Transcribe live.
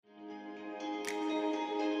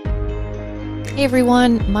Hey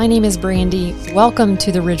everyone, my name is Brandy. Welcome to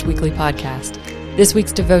the Ridge Weekly Podcast. This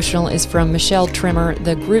week's devotional is from Michelle Trimmer,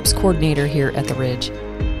 the group's coordinator here at the Ridge.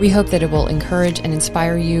 We hope that it will encourage and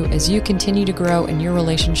inspire you as you continue to grow in your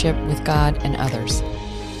relationship with God and others.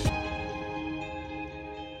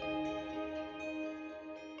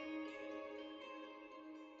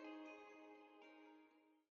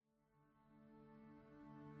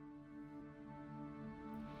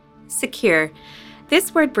 Secure.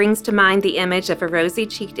 This word brings to mind the image of a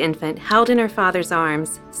rosy-cheeked infant held in her father's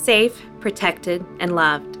arms, safe, protected, and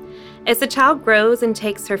loved. As the child grows and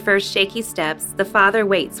takes her first shaky steps, the father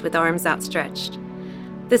waits with arms outstretched.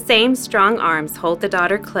 The same strong arms hold the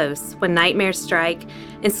daughter close when nightmares strike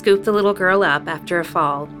and scoop the little girl up after a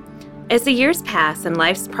fall. As the years pass and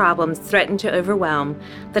life's problems threaten to overwhelm,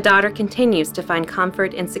 the daughter continues to find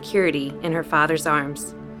comfort and security in her father's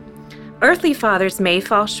arms. Earthly fathers may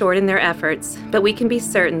fall short in their efforts, but we can be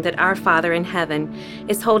certain that our Father in heaven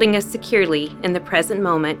is holding us securely in the present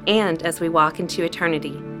moment and as we walk into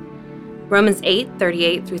eternity. Romans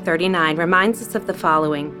 8:38-39 reminds us of the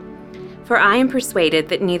following: "For I am persuaded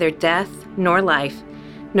that neither death nor life,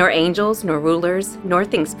 nor angels nor rulers, nor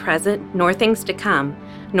things present, nor things to come,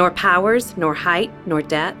 nor powers, nor height, nor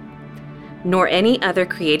depth, nor any other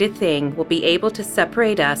created thing will be able to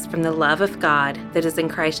separate us from the love of God that is in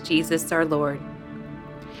Christ Jesus our Lord."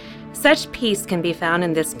 Such peace can be found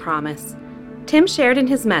in this promise. Tim shared in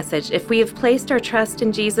his message, if we have placed our trust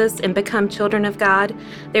in Jesus and become children of God,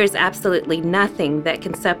 there is absolutely nothing that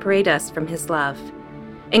can separate us from his love.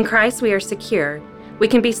 In Christ we are secure. We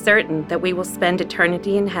can be certain that we will spend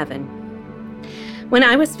eternity in heaven. When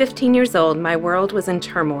I was 15 years old, my world was in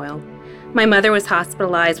turmoil. My mother was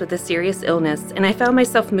hospitalized with a serious illness, and I found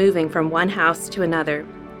myself moving from one house to another.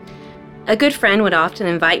 A good friend would often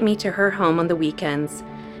invite me to her home on the weekends.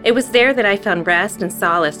 It was there that I found rest and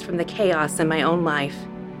solace from the chaos in my own life.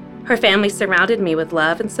 Her family surrounded me with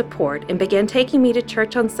love and support and began taking me to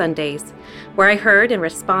church on Sundays, where I heard and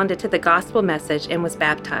responded to the gospel message and was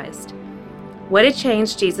baptized. What a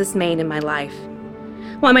change Jesus made in my life.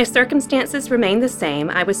 While my circumstances remained the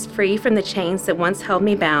same, I was free from the chains that once held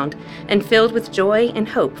me bound and filled with joy and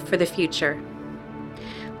hope for the future.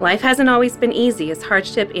 Life hasn't always been easy as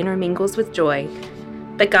hardship intermingles with joy,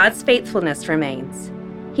 but God's faithfulness remains.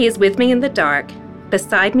 He is with me in the dark,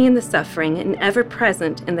 beside me in the suffering, and ever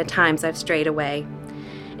present in the times I've strayed away.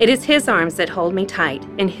 It is His arms that hold me tight,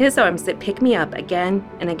 and His arms that pick me up again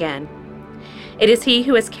and again. It is He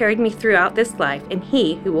who has carried me throughout this life, and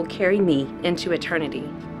He who will carry me into eternity.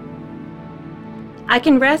 I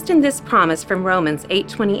can rest in this promise from Romans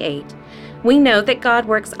 8:28. We know that God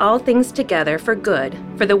works all things together for good,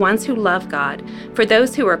 for the ones who love God, for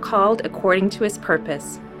those who are called according to His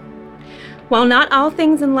purpose. While not all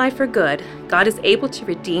things in life are good, God is able to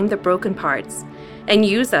redeem the broken parts and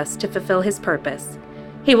use us to fulfill His purpose.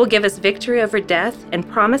 He will give us victory over death and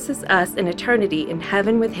promises us an eternity in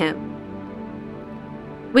heaven with Him.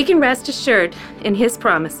 We can rest assured in His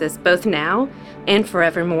promises both now and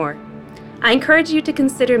forevermore. I encourage you to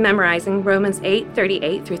consider memorizing Romans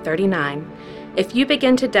 8:38-39. If you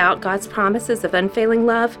begin to doubt God's promises of unfailing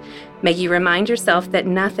love, may you remind yourself that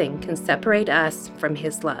nothing can separate us from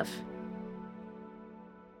His love.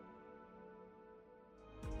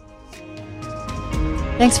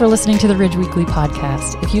 Thanks for listening to the Ridge Weekly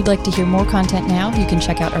Podcast. If you'd like to hear more content now, you can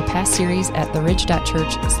check out our past series at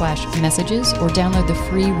theridge.church/messages or download the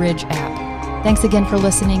free Ridge app. Thanks again for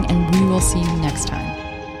listening, and we will see you next time.